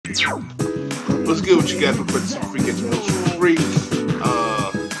What's good with you guys? We're putting some freak at your most freak.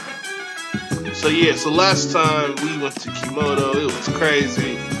 So yeah, so last time we went to Kimoto, it was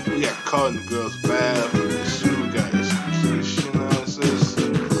crazy. We got caught in the girls' bath. Sue got his position analysis.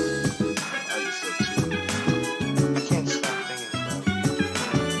 I used to too. I can't stop thinking about it.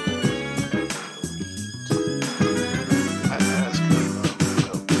 I asked him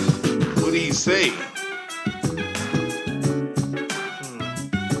about it. What did he say?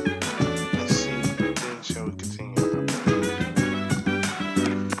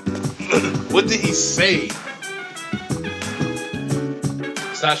 What did he say?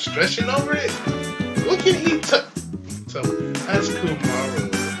 Stop stressing over it? What can he tell? So that's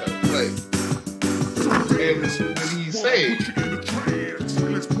Kumaru. Like, and what did he say?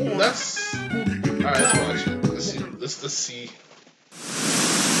 That's alright. Let's watch it. Let's see. Let's see.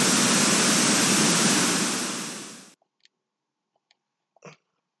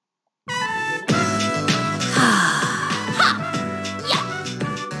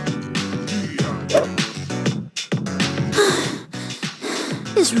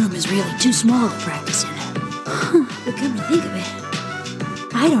 This room is really too small to practice in. But come to think of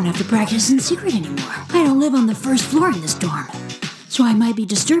it, I don't have to practice in secret anymore. I don't live on the first floor in this dorm, so I might be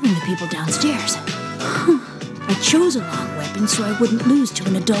disturbing the people downstairs. I chose a long weapon so I wouldn't lose to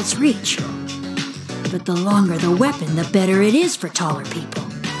an adult's reach. But the longer the weapon, the better it is for taller people.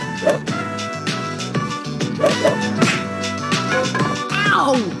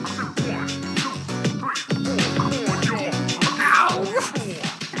 Ow!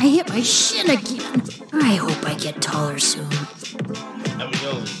 I hit my shin again. I hope I get taller soon.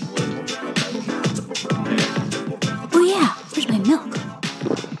 Oh yeah, where's my milk?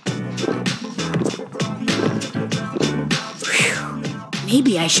 Whew.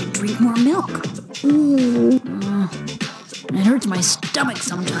 Maybe I should drink more milk. It hurts my stomach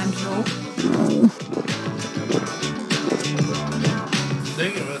sometimes, though.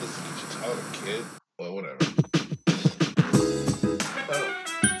 They get rid of the taller kid. Well, whatever.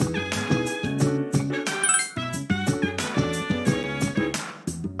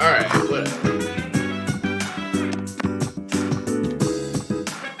 Alright, whatever.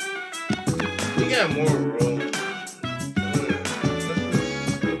 We got more room.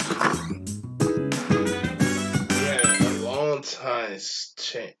 We had a long time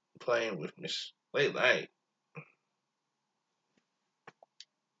playing with Miss Late Night.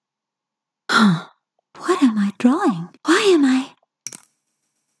 What am I drawing? Why am I...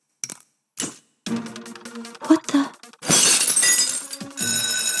 What the...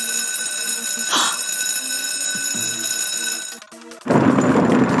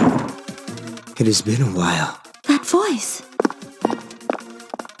 It has been a while. That voice.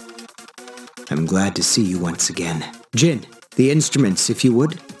 I'm glad to see you once again. Jin, the instruments, if you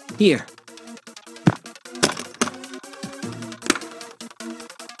would. Here.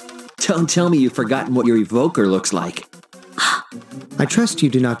 Don't tell me you've forgotten what your evoker looks like. I trust you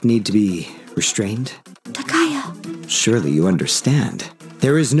do not need to be restrained. Takaya. Surely you understand.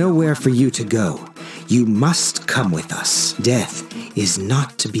 There is nowhere for you to go. You must come with us. Death is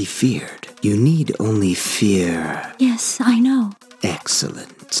not to be feared. You need only fear. Yes, I know.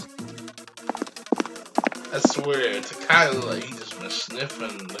 Excellent. I swear, Takaya look like he just been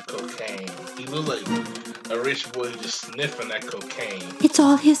sniffing the cocaine. He look like a rich boy just sniffing that cocaine. It's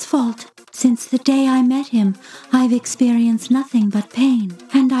all his fault. Since the day I met him, I've experienced nothing but pain,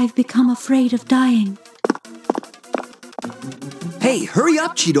 and I've become afraid of dying. Hey, hurry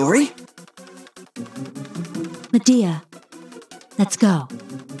up, Chidori! Medea, let's go.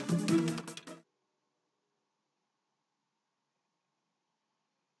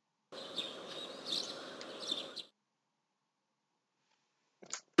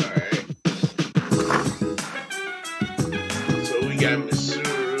 Got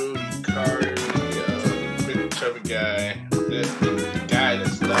Mitsuru, Yukari, big chubby guy, the guy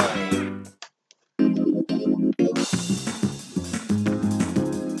that's dying.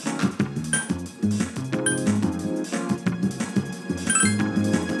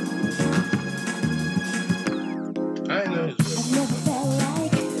 I know his I've never felt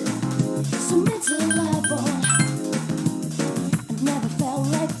like someone's reliable. I've never felt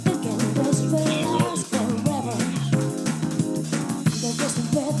like thinking this will last forever. There was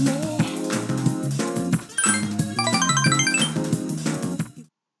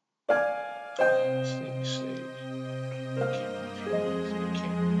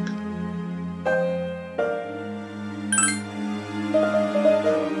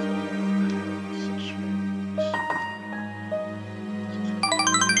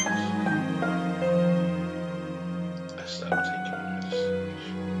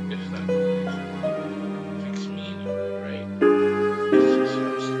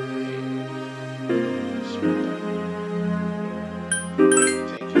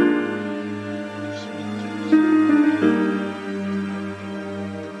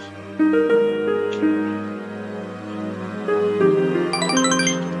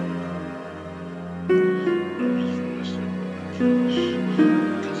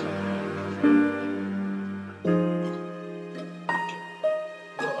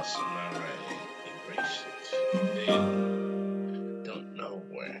Lost in my writing, erase it. Then don't know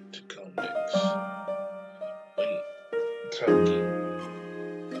where to go next. When talking,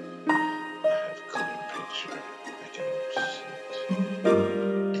 I have a clear picture. I can see it.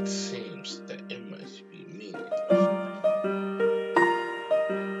 It seems that it must be meaningless.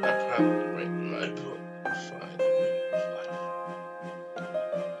 I probably write my book to find the meaning of life.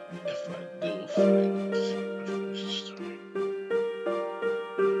 If I do find it, I finish the story.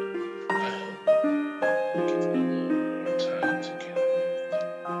 I hope we get a little more time together.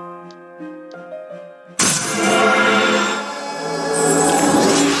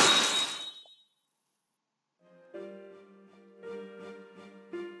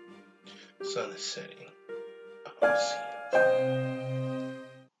 Sun is setting. I'll see you.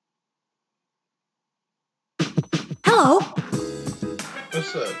 Hello?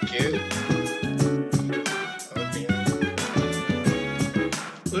 What's up, kid? Okay.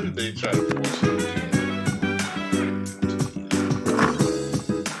 Look at they try to force it again.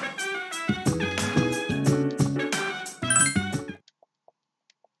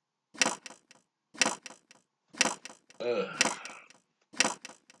 Ugh.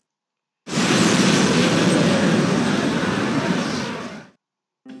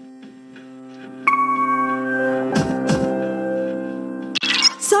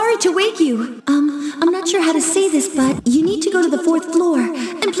 Sorry to wake you. I'm not sure how to say this, but you need to go to the 4th floor.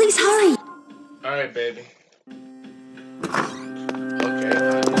 And please hurry. Alright, baby.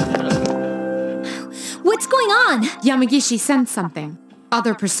 Okay. What's going on? Yamagishi sent something.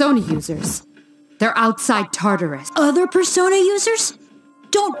 Other Persona users. They're outside Tartarus. Other Persona users?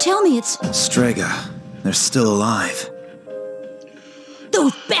 Don't tell me it's Strega. They're still alive.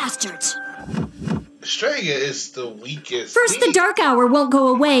 those bastards. Strega is the weakest. First the Dark Hour won't go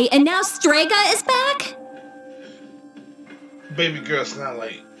away, and now Strega is back? Baby girl's not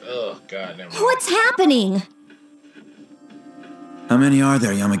like, oh god, never mind. What's happening? How many are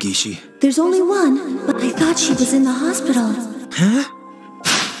there, Yamagishi? There's only one, but I thought she was in the hospital. Huh?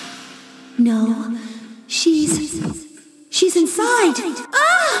 No, she's inside.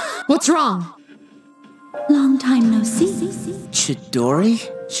 Ah! What's wrong? Long time no see. Chidori?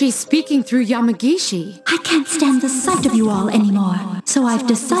 She's speaking through Yamagishi. I can't stand the sight of you all anymore, so I've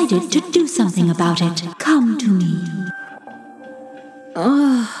decided to do something about it. Come to me.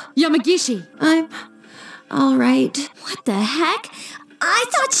 Yamagishi! I'm all right. What the heck? I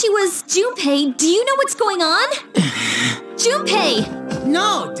thought she was Junpei. Do you know what's going on? Junpei!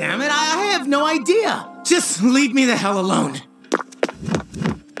 No, damn it, I have no idea. Just leave me the hell alone.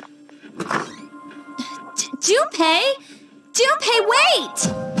 Junpei? Junpei, wait!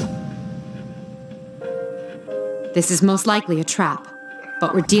 This is most likely a trap,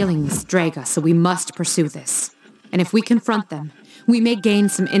 but we're dealing with Strega, so we must pursue this. And if we confront them, we may gain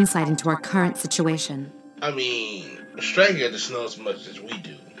some insight into our current situation. I mean, Strega just knows as much as we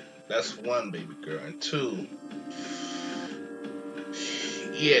do. That's one, baby girl. And two,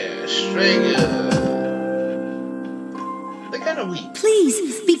 yeah, Strega, they're kind of weak.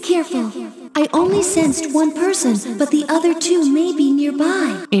 Please, be careful. I only sensed one person, but the other two may be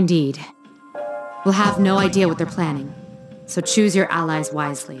nearby. Indeed. We'll have no idea what they're planning, so choose your allies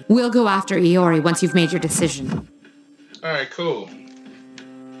wisely. We'll go after Iori once you've made your decision. Alright, cool. I'm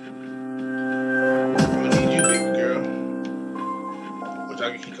gonna need you, baby girl. Which I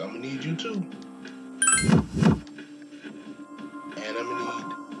can keep. I'm gonna need you too. And I'm gonna need.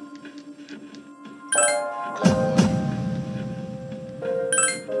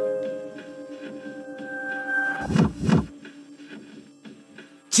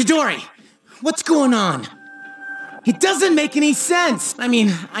 Chidori, what's going on? It doesn't make any sense. I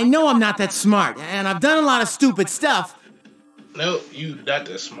mean, I know I'm not that smart, and I've done a lot of stupid stuff. No, you not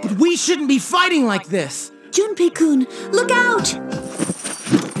that smart. But we shouldn't be fighting like this. Junpei-kun, look out!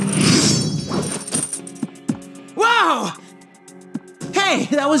 Wow! Hey,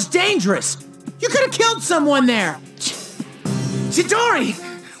 that was dangerous. You could have killed someone there. Chidori,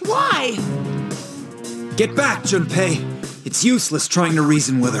 why? Get back, Junpei. It's useless trying to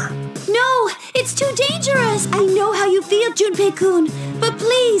reason with her. No, it's too dangerous. I know how you feel, Junpei-kun, but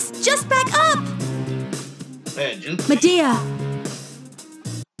please, just back up. Man, Junpei. Medea.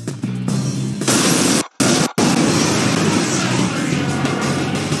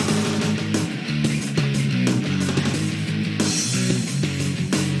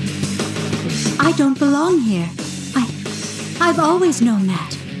 I don't belong here. I've always known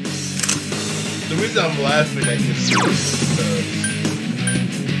that. The reason I'm laughing at this is because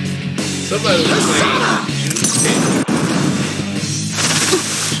somebody was saying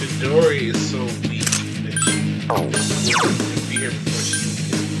Chidori is so weak that she would be here before she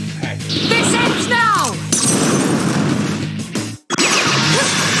can attack. This ends now!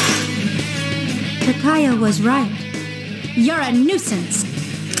 Takaya was right. You're a nuisance.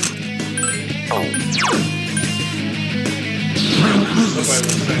 Somebody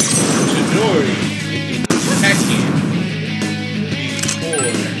was saying Chidori is attacking before.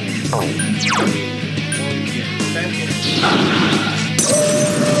 I mean, going to get attacking.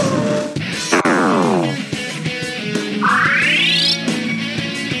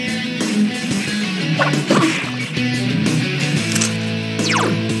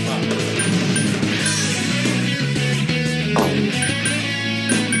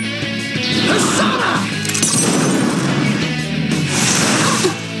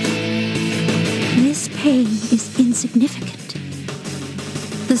 This pain is insignificant.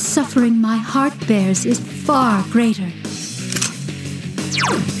 The suffering my heart bears is far greater.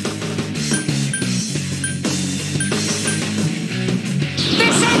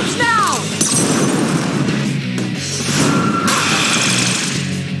 This ends now!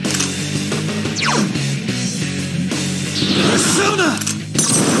 Persona!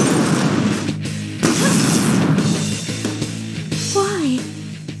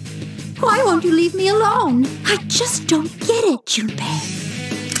 Why won't you leave me alone? I just don't get it, Junpei.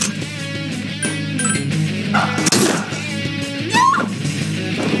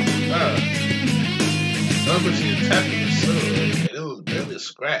 But she attacked me so, and it was barely a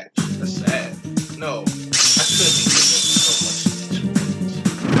scratch. That's sad. No, I couldn't be giving so much.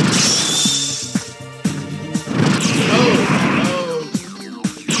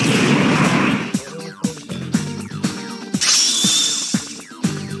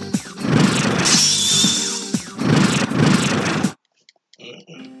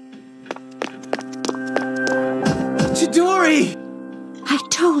 Chidori! I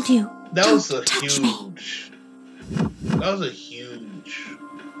told you. That was a touch huge. me. That was a huge.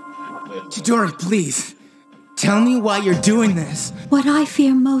 Chidori, please. Tell me why you're doing this. What I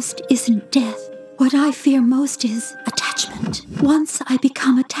fear most isn't death. What I fear most is attachment. Once I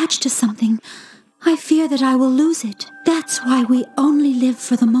become attached to something, I fear that I will lose it. That's why we only live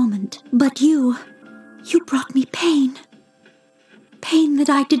for the moment. But you brought me pain. Pain that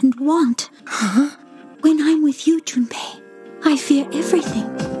I didn't want. Huh? When I'm with you, Junpei, I fear everything.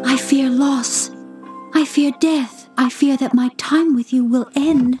 I fear loss. I fear death. I fear that my time with you will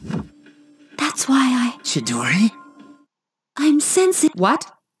end. That's why Chidori? I'm sensitive.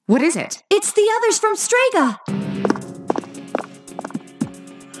 What? What is it? It's the others from Strega.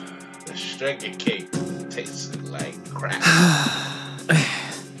 The Strega cake tastes like crap.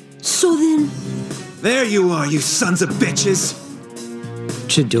 So then... There you are, you sons of bitches!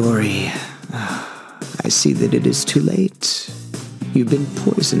 Chidori, I see that it is too late. You've been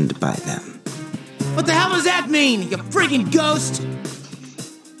poisoned by them. What the hell does that mean, you friggin' ghost?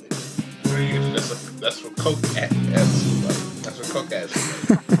 That's what Coke ass. That's what Coke ass.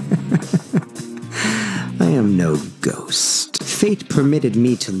 I am no ghost. Fate permitted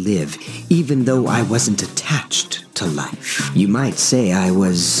me to live, even though I wasn't attached to life. You might say I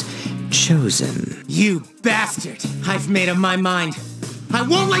was chosen. You bastard! I've made up my mind. I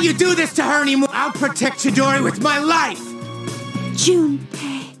won't let you do this to her anymore! I'll protect Chidori with my life!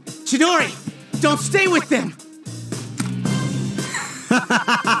 Junpei. Chidori! Don't stay with them!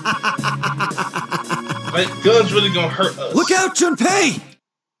 Like, guns really gonna hurt us. Look out, Junpei!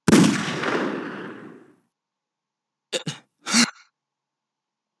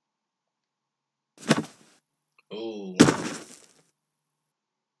 Oh.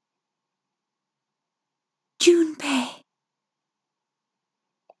 Junpei.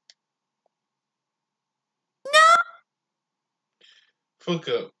 Fuck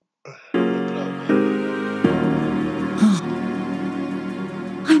up.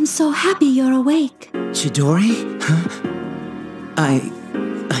 I'm so happy you're awake. Chidori? Huh? I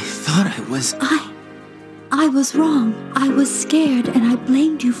thought I was... I was wrong. I was scared and I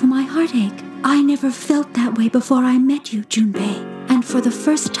blamed you for my heartache. I never felt that way before I met you, Junpei. And for the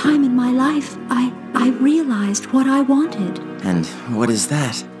first time in my life, I realized what I wanted. And what is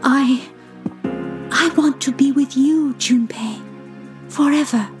that? I want to be with you, Junpei.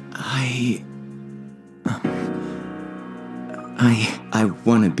 Forever. I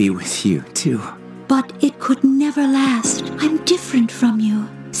want to be with you, too. But it could never last. I'm different from you.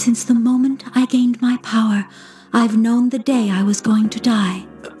 Since the moment I gained my power, I've known the day I was going to die.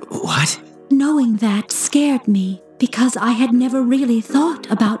 What? Knowing that scared me, because I had never really thought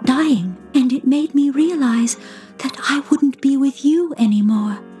about dying, and it made me realize that I wouldn't be with you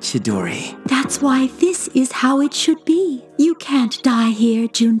anymore. Chidori. That's why this is how it should be. You can't die here,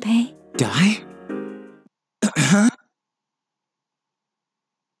 Junpei. Die?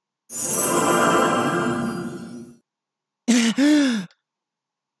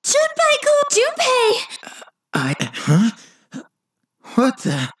 Junpei-kun! Junpei! Huh? What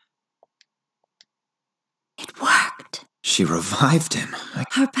the? It worked. She revived him.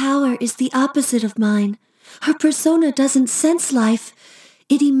 Her power is the opposite of mine. Her persona doesn't sense life.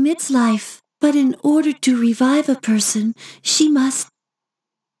 It emits life. But in order to revive a person, she must...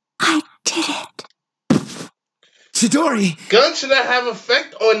 I did it. Chidori! Guns should not have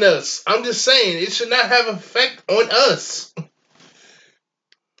effect on us. I'm just saying, it should not have effect on us.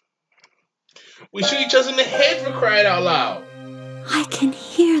 We shoot each other in the head for crying out loud. I can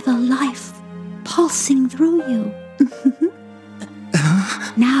hear the life pulsing through you.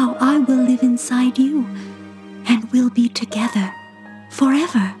 Now I will live inside you, and we'll be together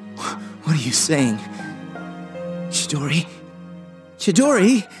forever. What are you saying? Chidori?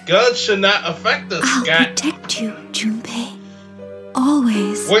 Chidori? Guns should not affect us, I'll Scott. protect you, Junpei.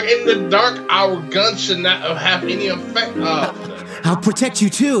 Always. We're in the dark. Our guns should not have any effect. Oh, I'll protect you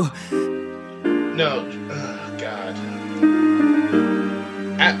too. no. Oh, God.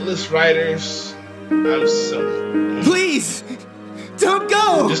 Atlas Riders. I'm so... Please! Don't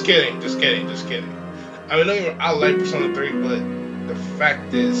go! Just kidding. I mean, don't even, I like Persona 3, but the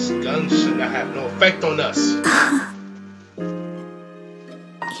fact is, guns should not have no effect on us.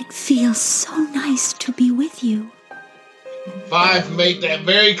 It feels so nice to be with you. 5 made that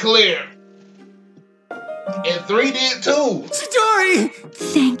very clear. And 3 did too. Chidori!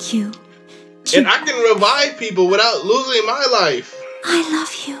 Thank you. And I can revive people without losing my life. I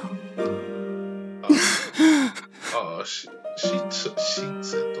love you. Oh, she said those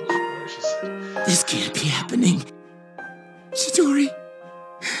words. She said, This can't be happening. Chidori!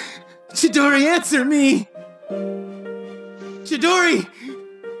 Chidori, answer me! Chidori!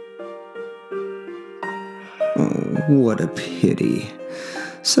 Oh, what a pity.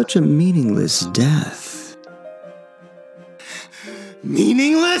 Such a meaningless death.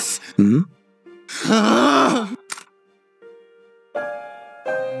 Meaningless? Hmm?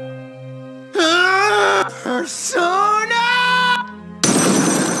 Persona!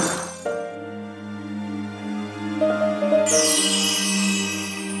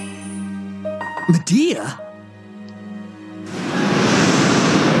 Medea?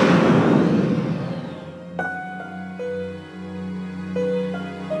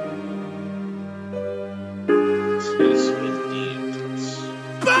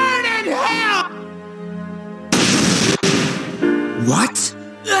 Burn in hell! What?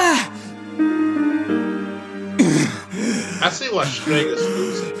 I see why Strega is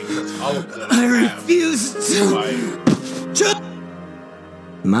losing because all of them I have refuse to. fire.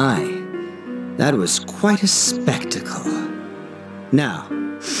 My, that was quite a spectacle. Now,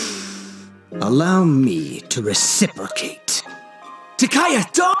 allow me to reciprocate. Takaya,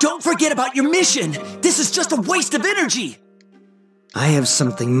 don't forget about your mission! This is just a waste of energy! I have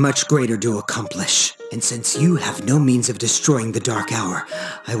something much greater to accomplish, and since you have no means of destroying the Dark Hour,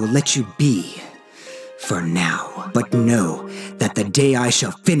 I will let you be. For now. But know that the day I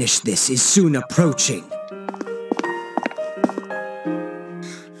shall finish this is soon approaching.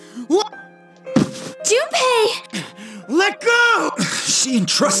 What? Junpei! Let go! She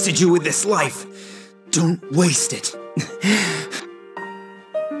entrusted you with this life. Don't waste it.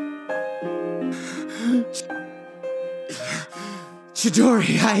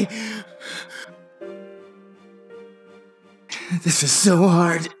 Chidori, This is so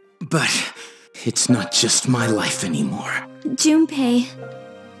hard, but it's not just my life anymore. Junpei.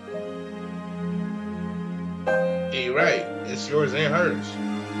 Yeah, you're right. It's yours and hers.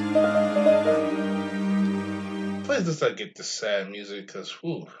 Please just not get the sad music, because,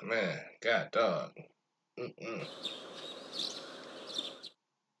 whew, man, god dog.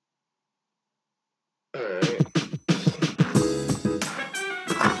 Alright.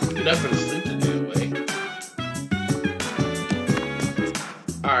 You're not gonna sleep today, away.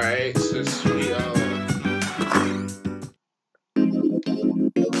 Alright, since we,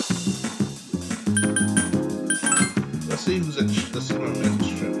 let's see who's at, let's see what I'm at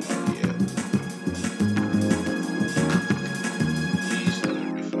stream. Yeah. He's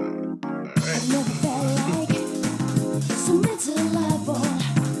gonna be fine. Alright. Never felt like something to live on.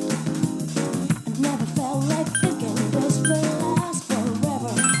 I never felt like thinking this will last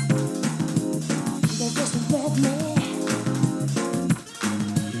forever. They're just with me.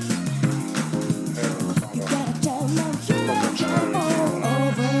 You gotta tell me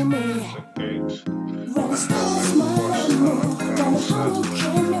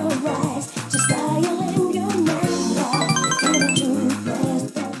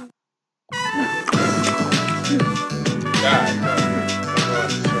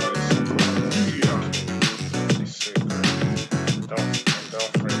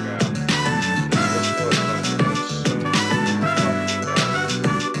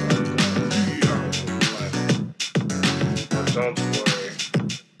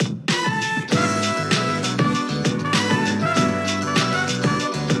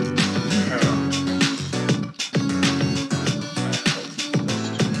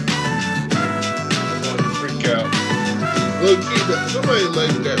somebody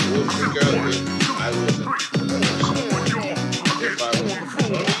like that will figure out if I wasn't. If I wasn't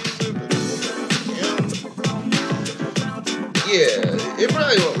yeah, it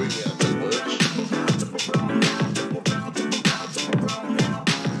probably won't bring me out too much.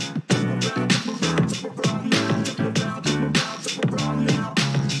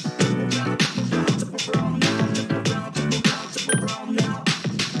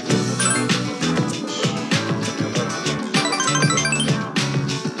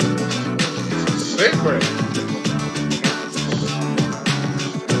 Sacred.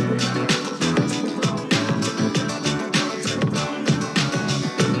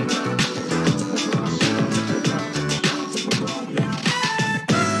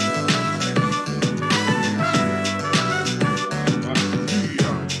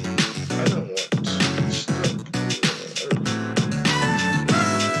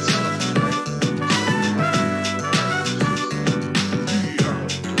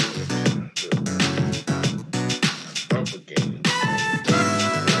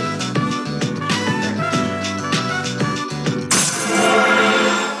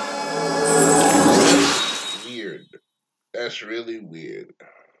 That's really weird.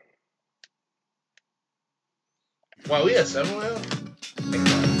 Wow, we had 7 rounds?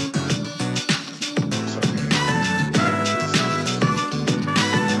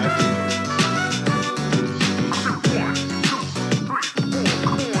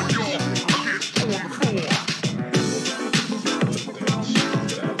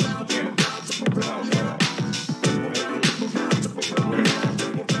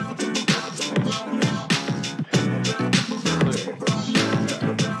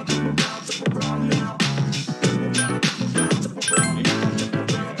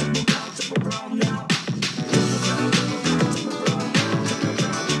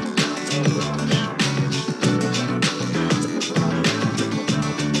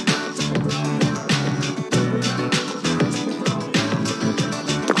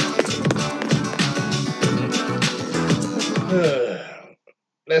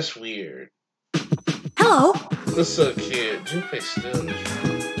 That's weird. Hello? What's up, kid? Junpei's still in this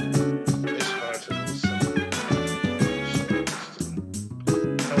room. It's hard to listen.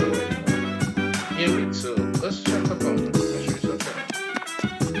 Don't worry. Yeah, me too. Let's check up on him. Make sure he's okay.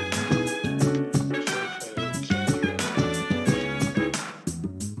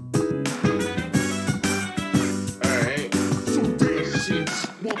 Alright. Let's see.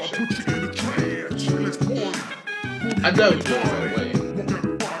 I know you're doing right away.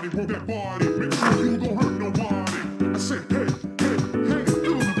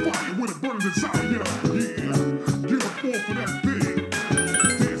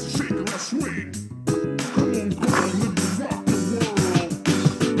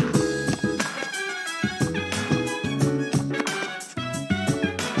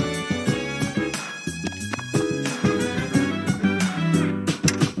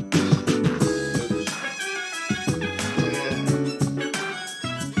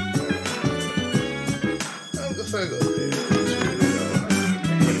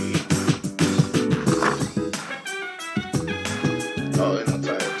 Oh, and I'm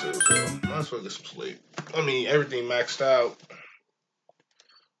tired too, so might as well get some sleep. I mean, everything maxed out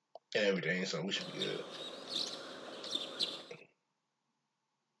and everything, so we should be good.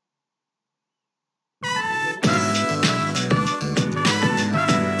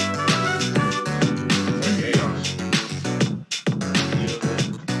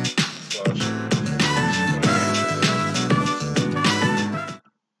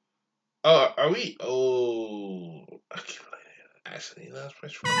 Oh, are we? Oh, I can't believe it. Actually, that's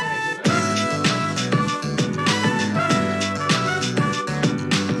pretty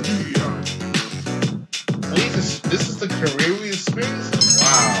This is the career we experienced?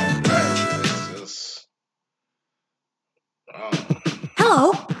 Wow, that is just... Wow. Hello?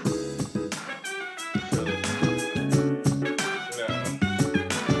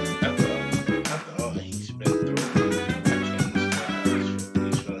 After all he's been through,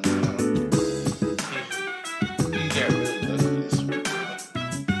 he got really lucky this week.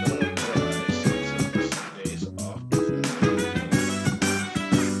 No one realized he took some days off because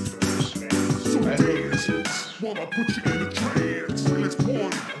Wanna put you in a trance? Let's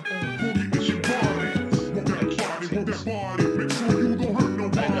party. Boogie in your body. Work that body, make sure you don't hurt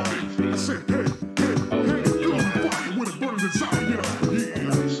nobody. I said, hey, feel the fire with a burning desire. Yeah,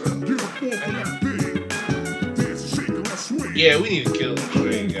 get up off of that thing. Dance and shake and let's swing. Yeah, we need to kill him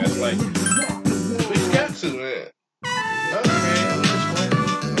straight, guys. Like, we got to, man.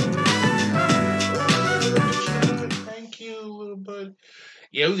 Okay, thank you, little bud.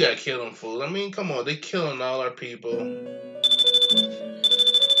 Yeah, we gotta kill them fools. I mean, come on, they killing all our people. What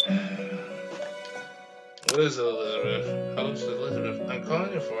is it, Elizabeth? Hello, Elizabeth. I'm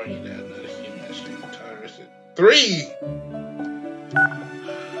calling you for you to have another human stream tires. 3!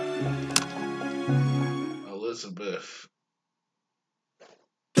 Elizabeth.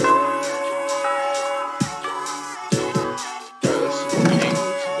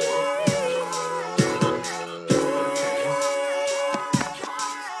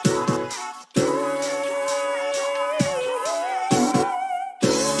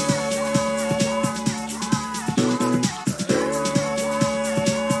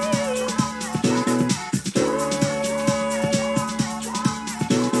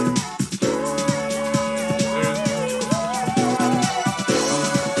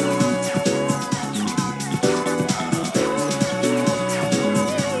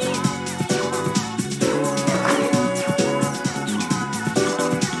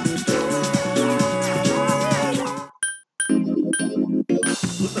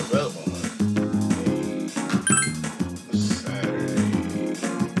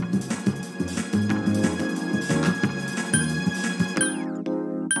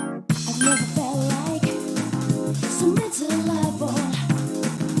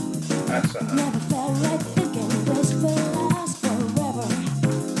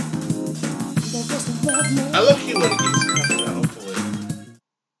 I love you when it gets cut down, hopefully.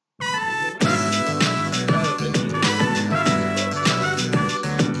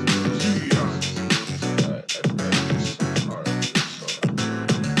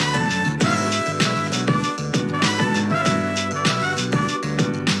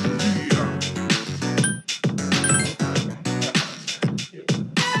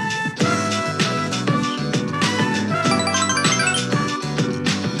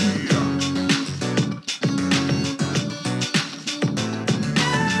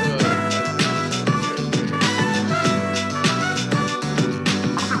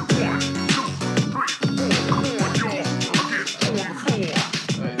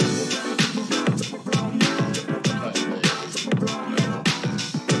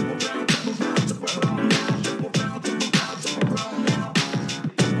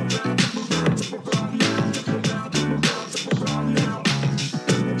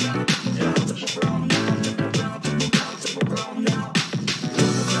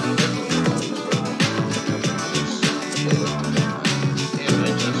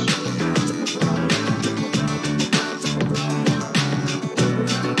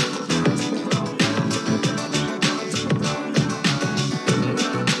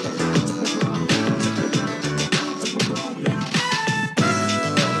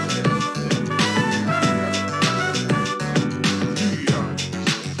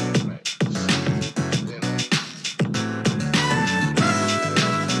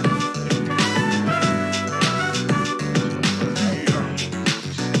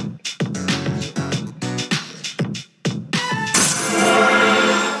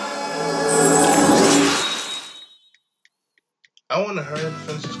 I want to hurry up and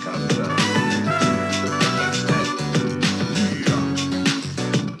finish this countdown.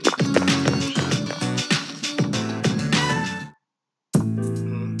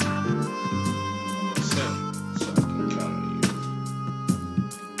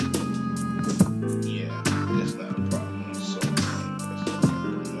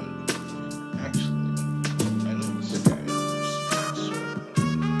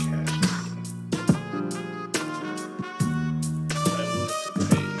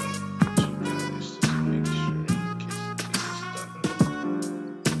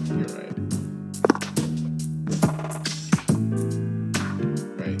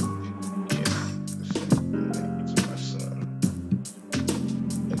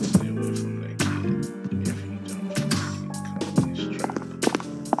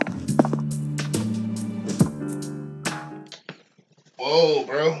 Whoa,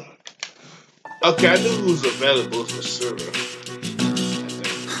 bro. Okay, I knew who was available for server.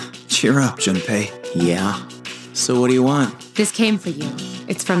 Cheer up, Junpei. Yeah? So what do you want? This came for you.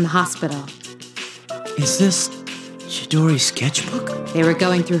 It's from the hospital. Is this Chidori's sketchbook? They were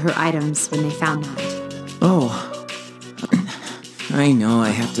going through her items when they found that. Oh. I know I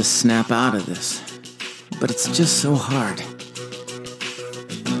have to snap out of this. But it's just so hard.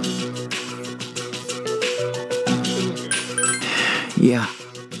 Yeah.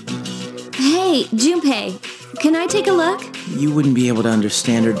 Hey, Junpei, can I take a look? You wouldn't be able to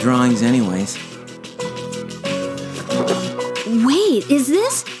understand her drawings anyways. Wait, is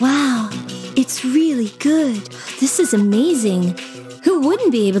this? Wow, it's really good. This is amazing. Who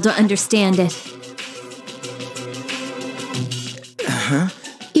wouldn't be able to understand it? Uh-huh.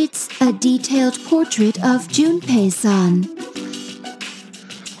 It's a detailed portrait of Junpei-san.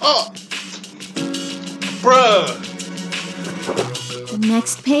 Oh! Bruh! The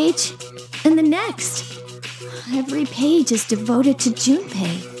next page, and the next. Every page is devoted to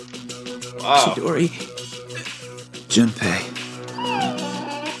Junpei. Wow. Chidori. Junpei.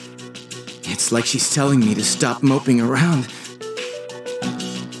 It's like she's telling me to stop moping around.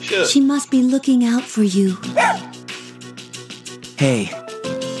 Shit. She must be looking out for you. Hey,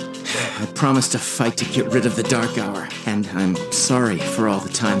 I promised to fight to get rid of the Dark Hour, and I'm sorry for all the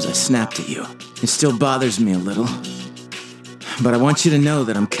times I snapped at you. It still bothers me a little. But I want you to know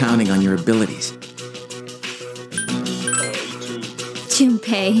that I'm counting on your abilities.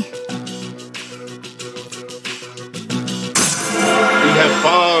 Junpei. We have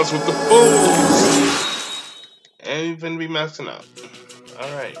bonds with the fools. And we've been messing up.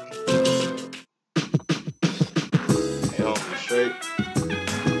 Alright. Hey, hold me straight.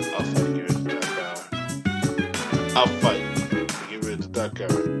 I'll fight to get rid of the Dark Hour. I'll fight to get rid of the Dark Hour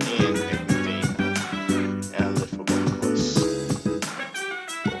and everything. And I'll live for both of us.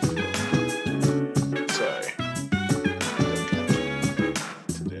 Sorry.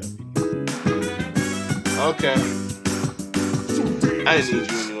 Okay. I didn't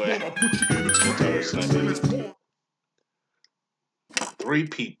need you anyway. 3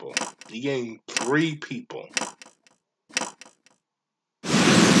 people. You gained 3 people.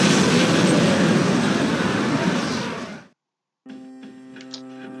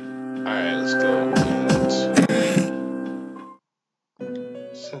 Alright, let's go.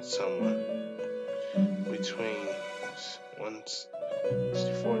 Send someone between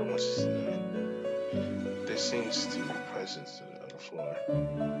 164 and 169. There seems to be presence on the floor.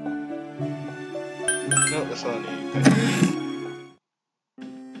 No, that's all I need.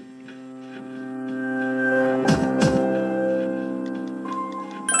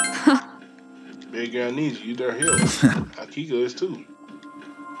 Big girl needs you, they're healed. Akiko is too.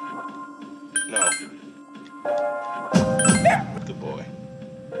 No. Good boy.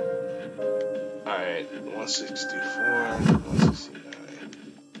 Alright, 164, 169.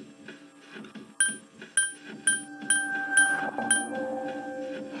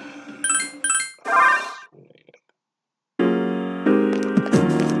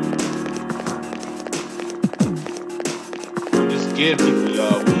 Just get people,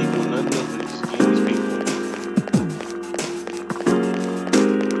 y'all. We ain't doing nothing else but just get these people.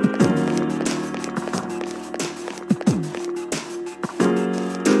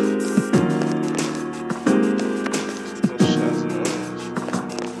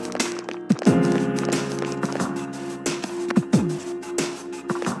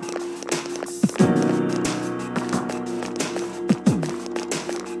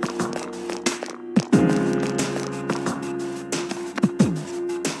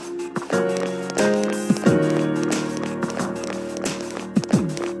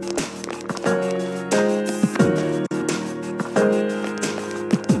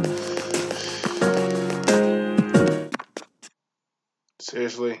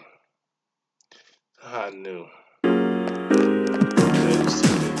 Seriously? I knew.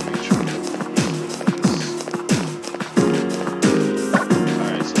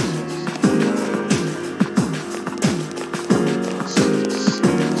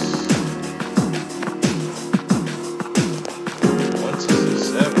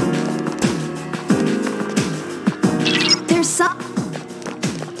 There's some.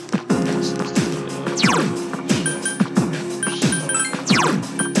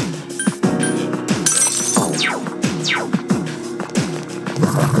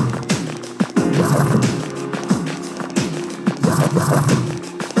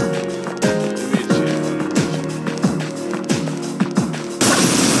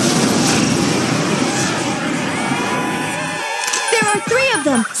 There are 3 of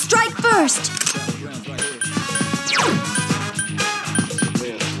them. Strike first.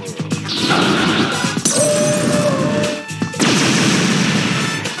 There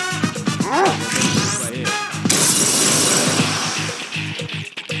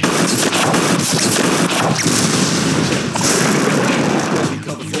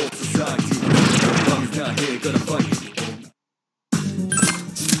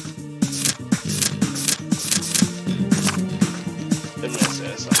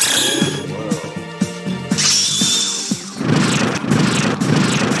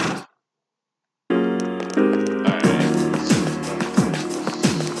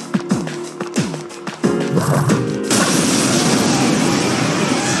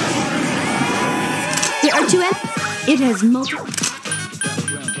are 2 It has multiple. 2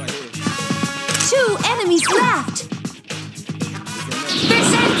 enemies left.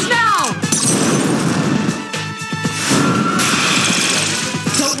 This ends now.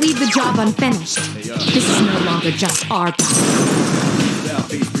 Don't leave the job unfinished. This is no longer just our battle.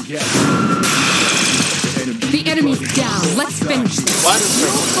 The enemy's down. Let's finish this. Why does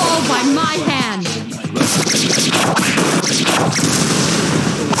You'll fall by my hand.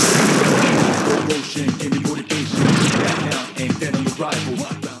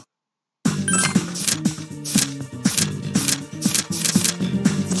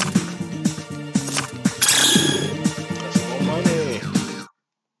 That's more money.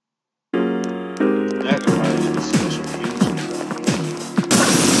 That could probably get a special music.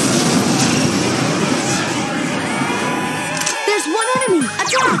 There's one enemy!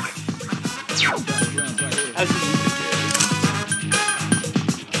 Attack! How did you get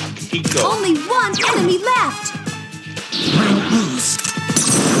Keep going. Only one enemy left!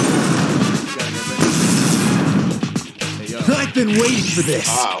 I've been waiting for this.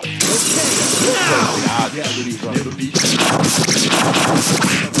 Wow.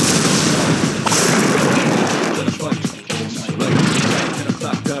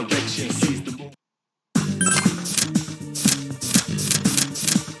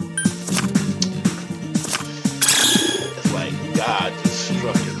 It's like God just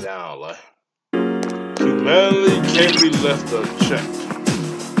struck it down. Like humanity can't be left unchecked.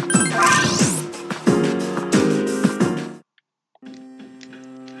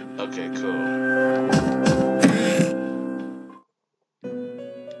 Okay, cool.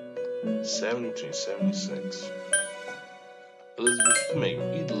 70 between 76. Elizabeth,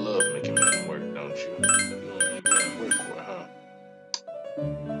 you love making men work, don't you? You want to make men work for it, huh?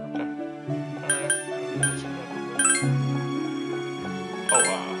 Okay. Alright. Oh,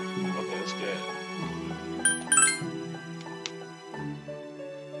 wow. Okay, that's good.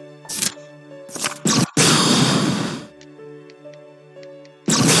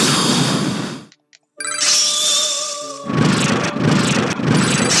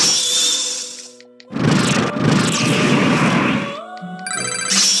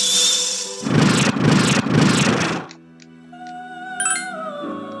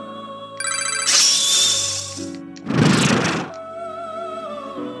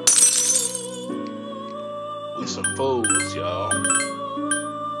 We some fools, y'all.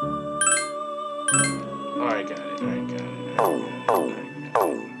 Alright, got it. Alright, got it. Alright, got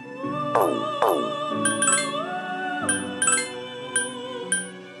it.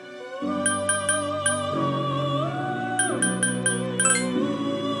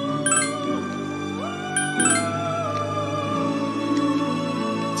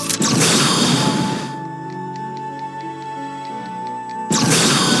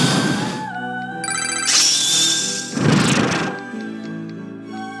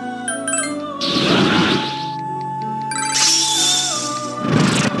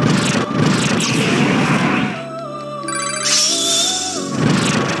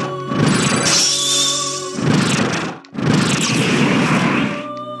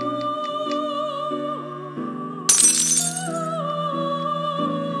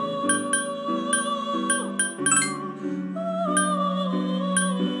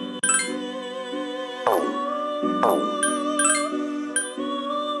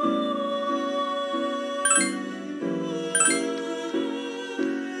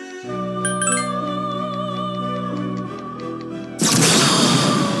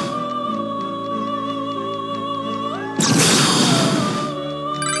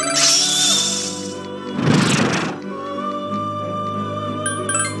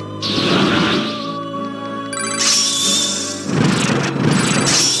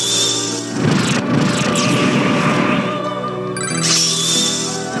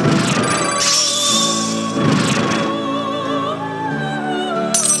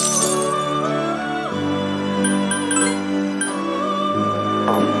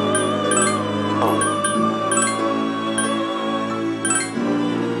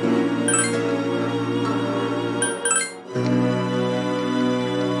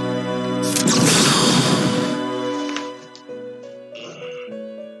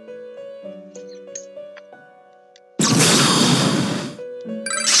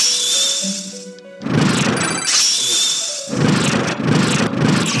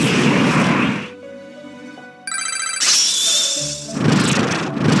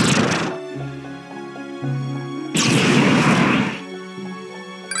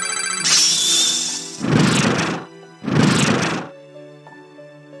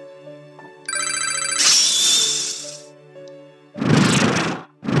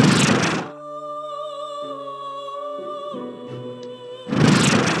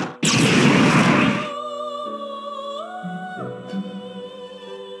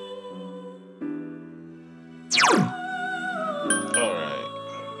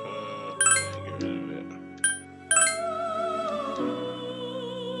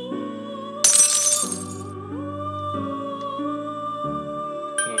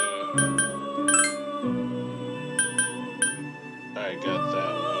 got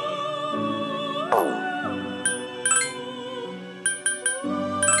that one.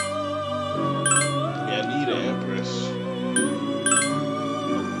 Yeah, I need an Empress.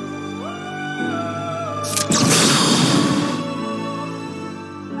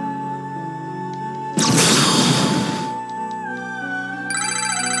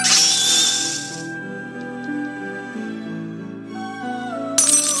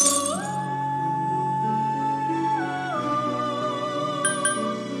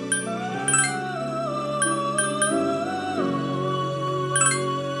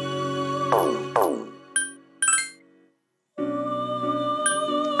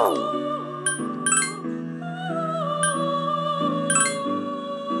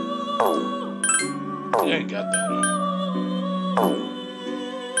 Yeah, I got that one.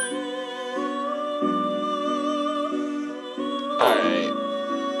 Alright.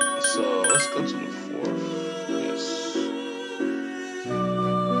 So let's go to the 4th. Yes.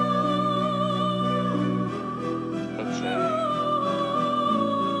 Okay.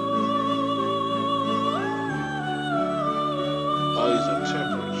 Oh, these are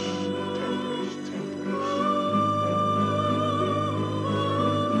tempers.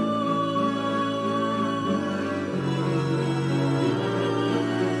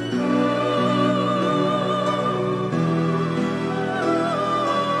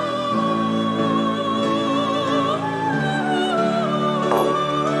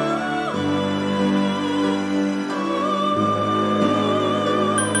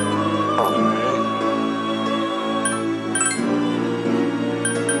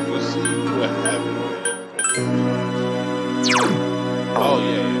 Oh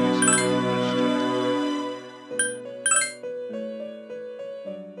yeah,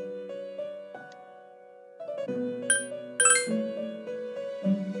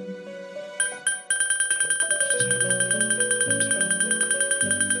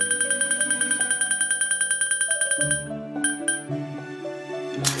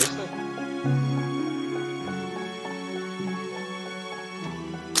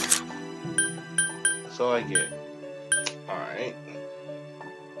 that's all I get. Alright.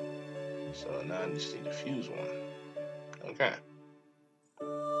 So now I just need to fuse one. Okay.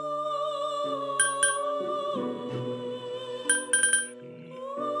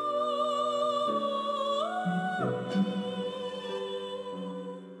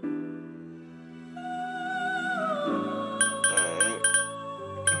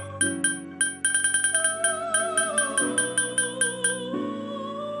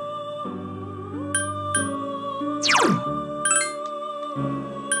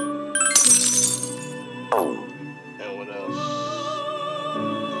 And what else?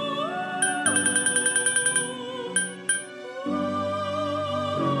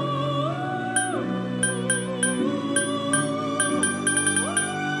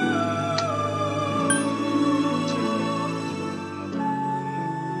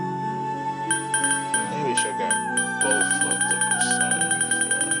 Maybe I should got both of the Persona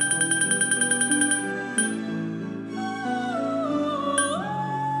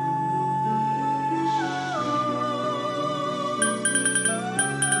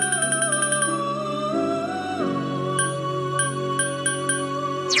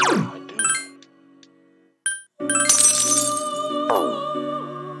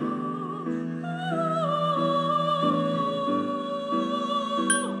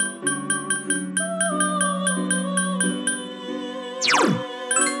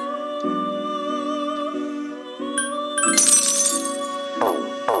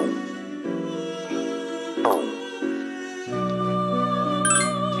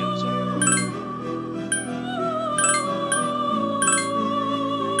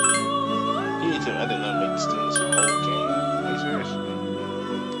I did not make this thing this whole game. Are you serious?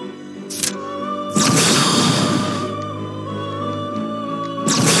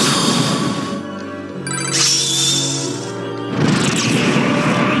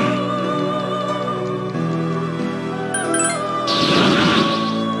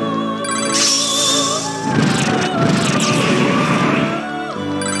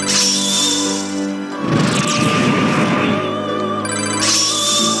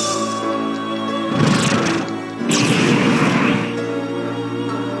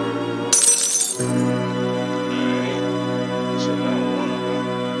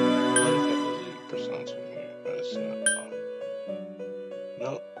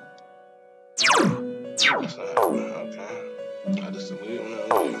 Nope. That's not happening. Okay. I just deleted one of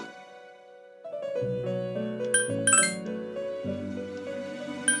them.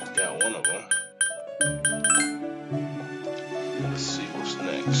 Got one of them. Let's see what's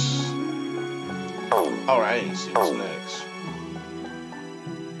next. Alright, I didn't see what's next.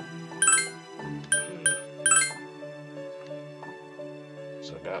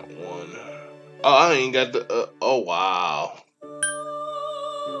 Got one. Oh, I ain't got the. Oh wow.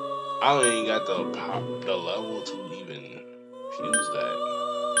 I don't even got the level to even fuse that.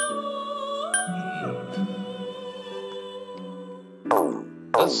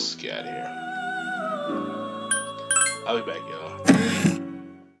 Let's get out of here. I'll be back, y'all.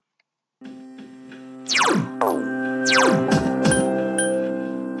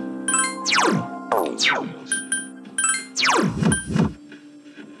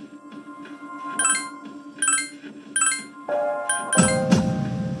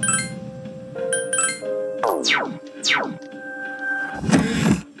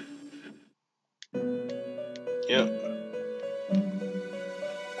 Yep.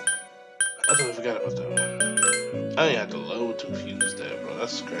 I totally forgot about that one. I didn't have to load to fuse that, bro.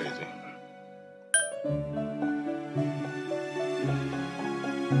 That's crazy.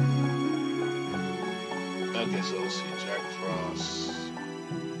 Okay, so let's see. Jack Frost.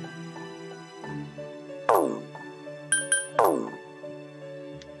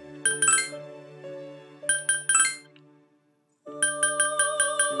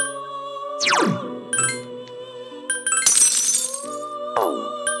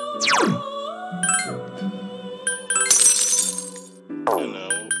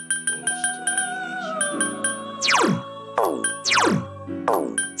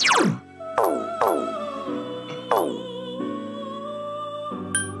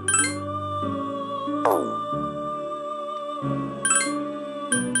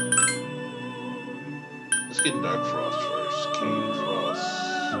 Let's get Dark Frost first. King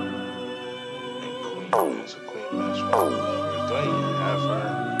Frost and Queen. So Queen match my lovers. Do I even have her?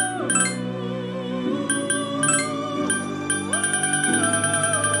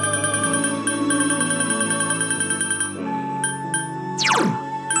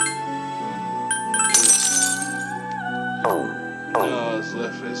 No, what's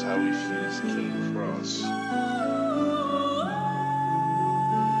left is how we fuse King Frost.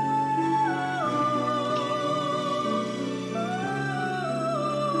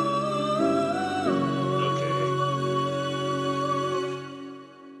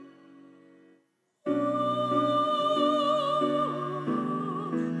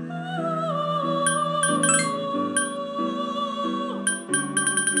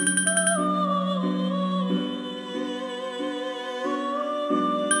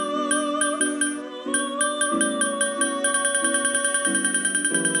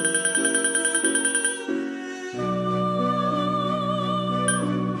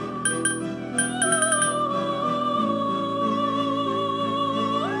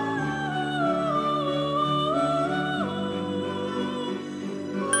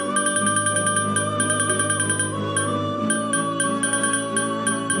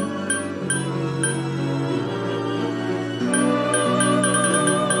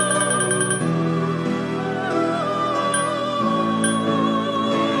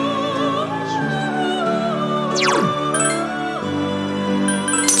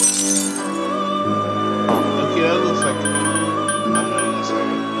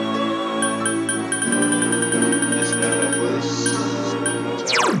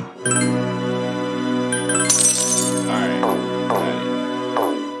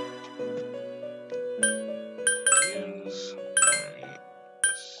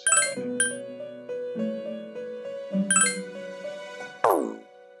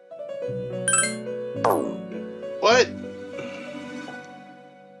 What?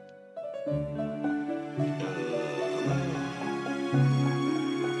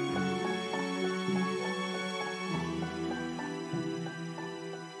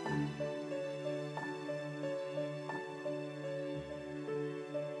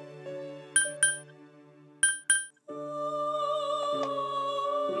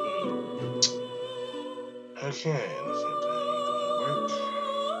 Okay, looks like that ain't gonna work.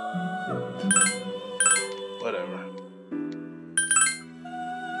 Whatever.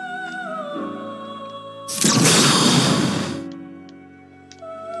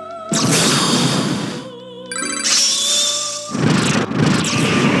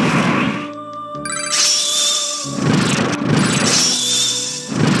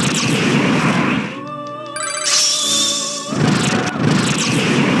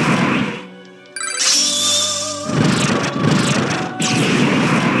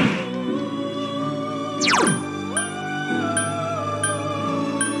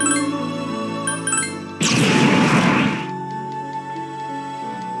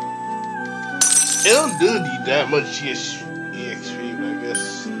 It don't do that much EXP, but I guess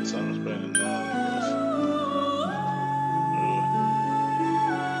something's better than that, I guess.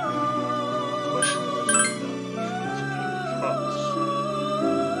 Question is, King Frost.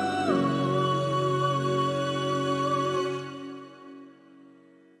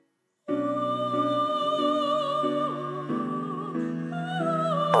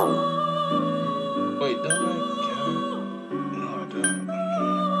 Wait, don't I count? No, I don't.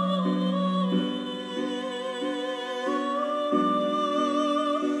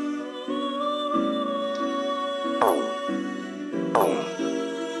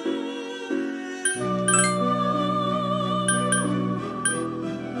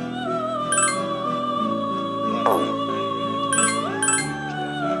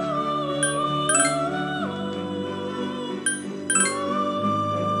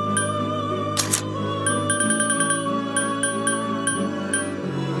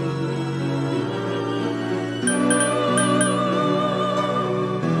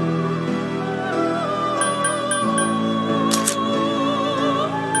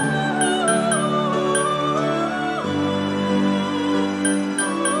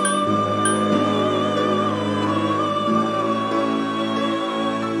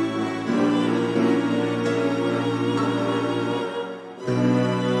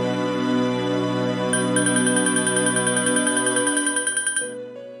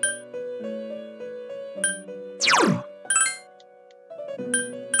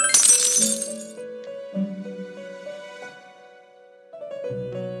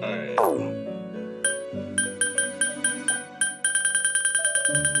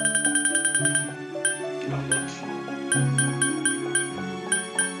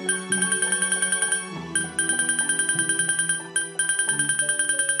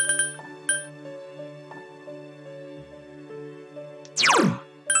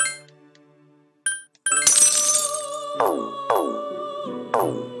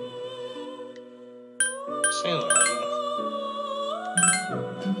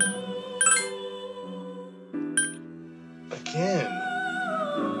 Again.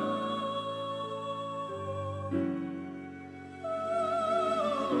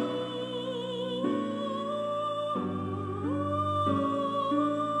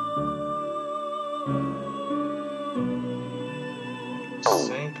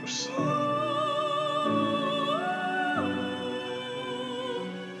 Same persona.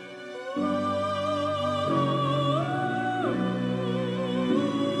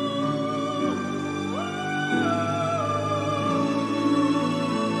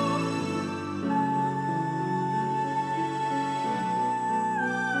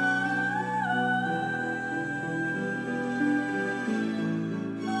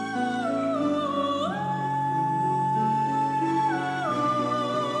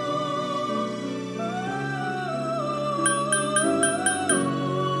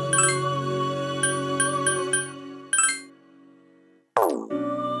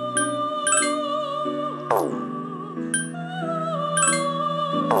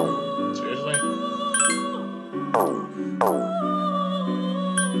 Seriously?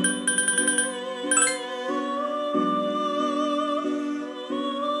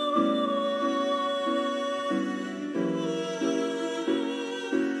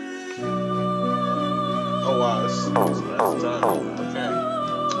 Oh wow, that's done. Okay.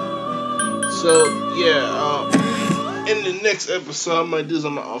 So yeah, in the next episode, I might do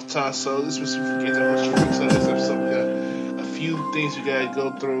some off time. So this was Super Games and Mr. Freaks. On this episode, we got a few things we gotta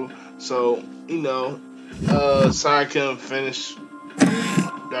go through. So sorry I couldn't finish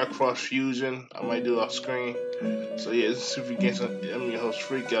Dark Frost Fusion. I might do it off screen. So yeah, this is Super Games. I'm your host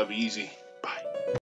Freak. Y'all be easy.